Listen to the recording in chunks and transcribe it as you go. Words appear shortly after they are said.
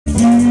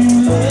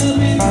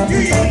Do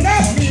you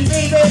love me,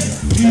 baby?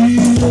 Do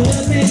you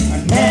love me?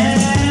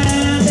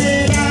 Now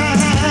that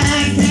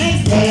I can't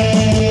stand.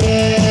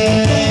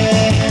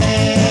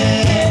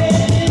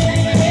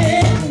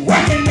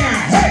 Walking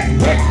now, hey,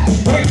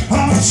 wait,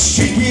 oh,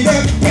 shake it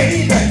up,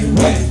 baby.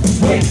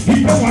 Wait, you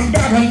know I'm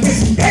about to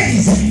miss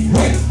days.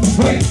 Wait,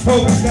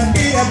 oh, the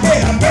bit of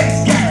bass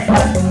carry.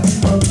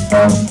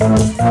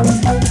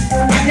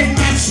 I can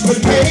mash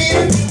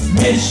potatoes,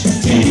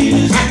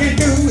 I can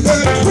do the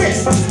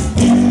twist.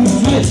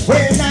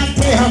 When I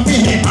tell me,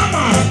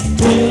 mama,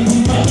 do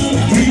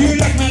you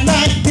like me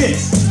like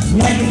this?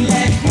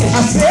 I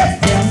said,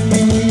 tell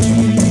me,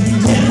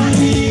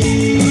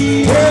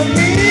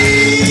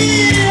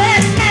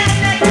 right now,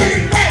 do you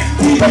like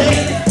me,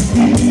 baby?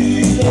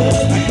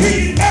 Do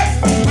you love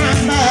me,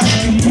 mama?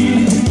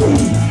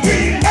 Do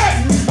you love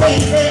me,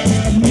 baby?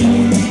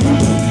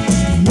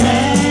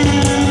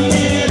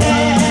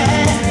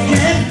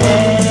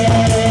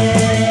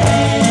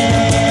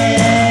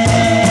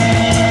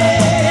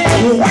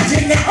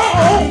 Watching now,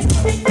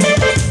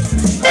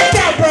 watch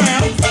out,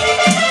 Brown.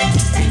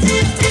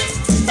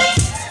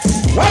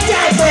 Watch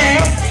out,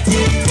 Brown.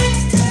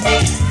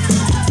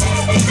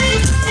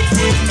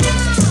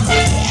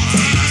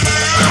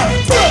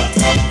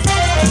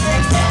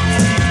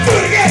 Do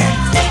it again.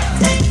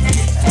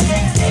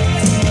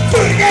 Do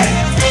it again.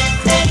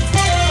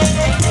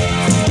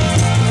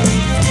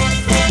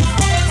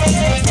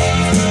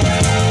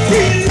 Do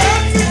you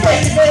love me,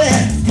 baby?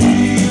 Do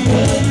you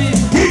love me?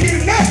 Do you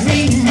love me,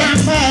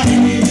 mama?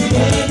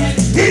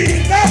 Do you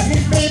love me,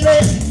 baby?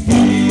 Do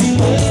you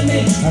love me?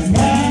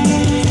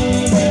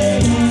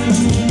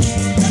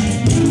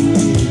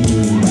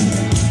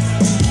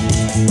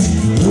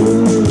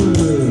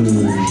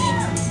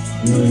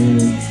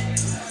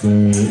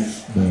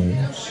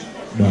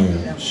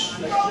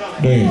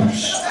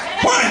 Dance.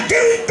 1,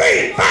 2,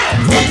 3, 4.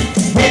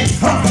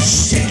 Oh,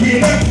 shake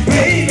it up,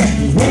 baby.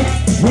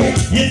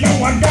 You know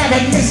I gotta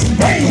miss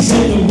days.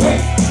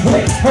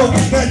 Oh,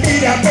 the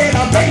need a bit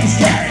of bass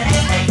carry.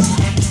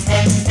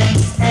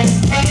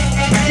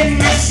 I can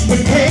mash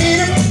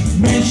potatoes,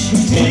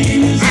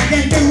 I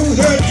can do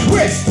the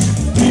twist.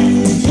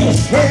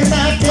 When I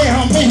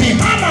tell me,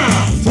 mama,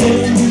 do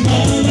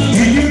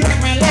you like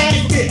me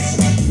like this?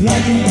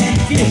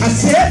 I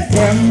said,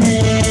 tell me,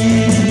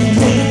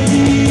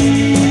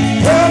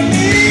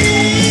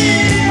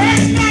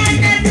 right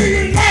now, do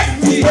you love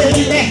me,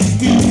 baby?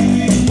 Do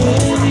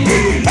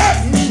you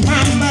love me,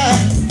 mama?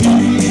 Do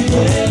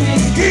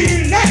you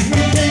love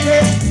me, baby?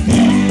 Do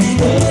you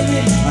love me?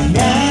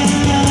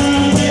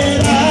 Now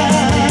that I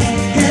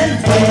can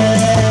stand.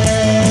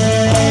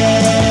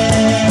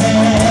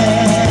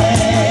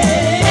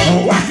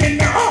 Walking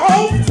now.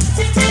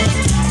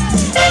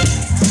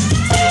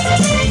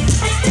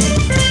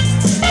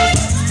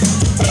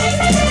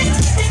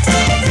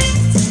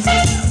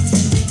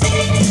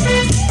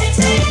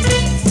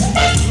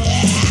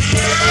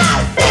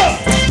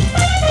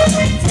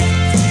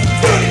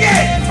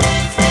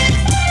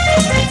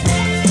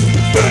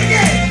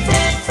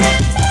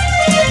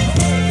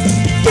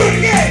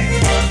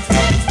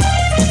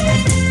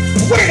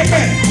 Wait a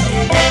minute.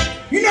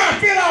 You know I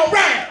feel all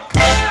right.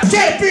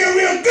 Try to feel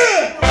real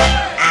good.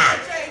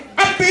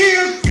 I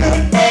feel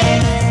good.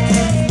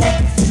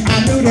 I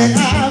knew that I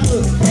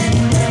would.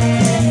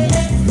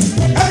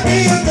 I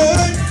feel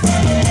good.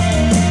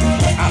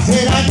 I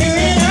said I knew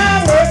that I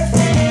would.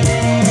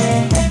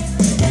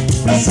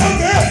 So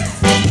good.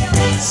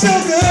 So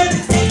good.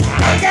 I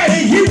got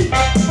it, you.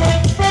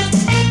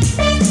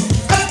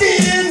 I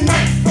feel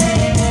nice.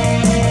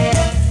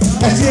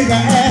 That sugar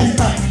ass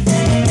nice.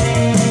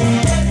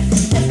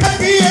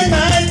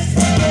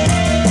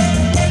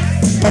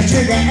 A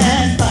sugar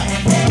and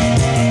spice.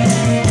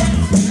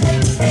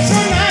 So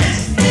nice,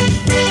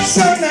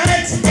 so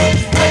nice.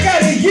 I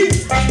got a you.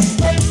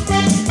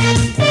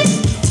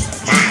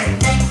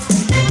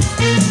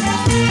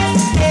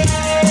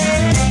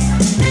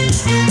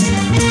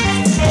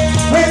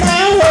 When I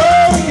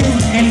hold you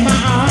in my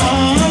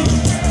arms,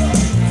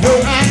 no,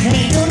 I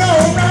can't do no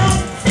wrong.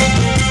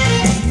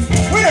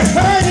 When I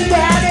heard you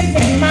driving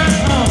in my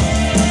arms,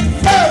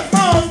 love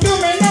won't do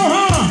me no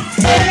harm.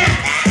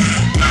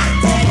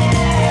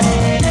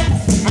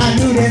 I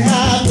knew that I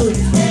would.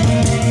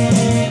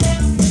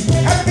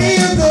 I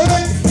feel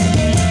good.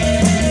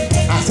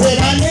 I said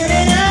I knew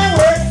that I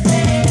would.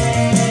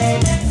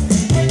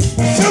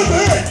 So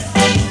good.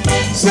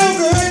 So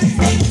good.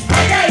 I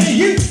got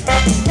you.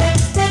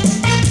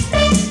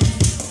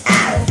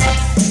 Ow.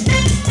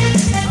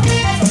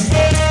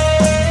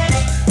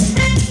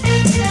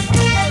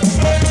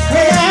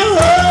 When I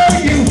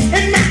hold you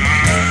in my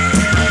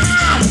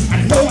arms, I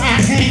know I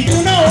can't do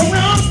no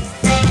wrong.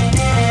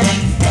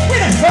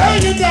 When I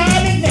hold you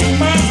darling in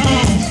my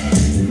arms,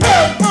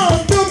 love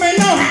won't do me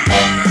no harm.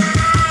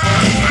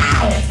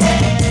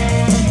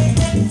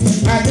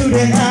 I knew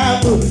that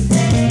I would.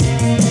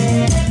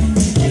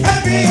 I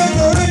feel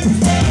good.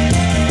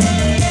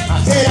 I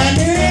said I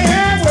knew that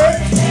I would.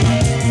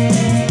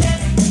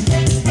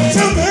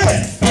 So good.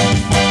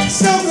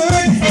 So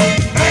good.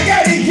 I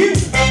got it, you.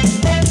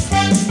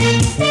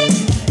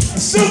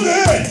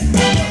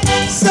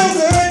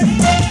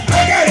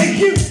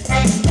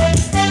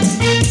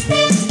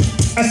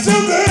 So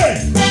good.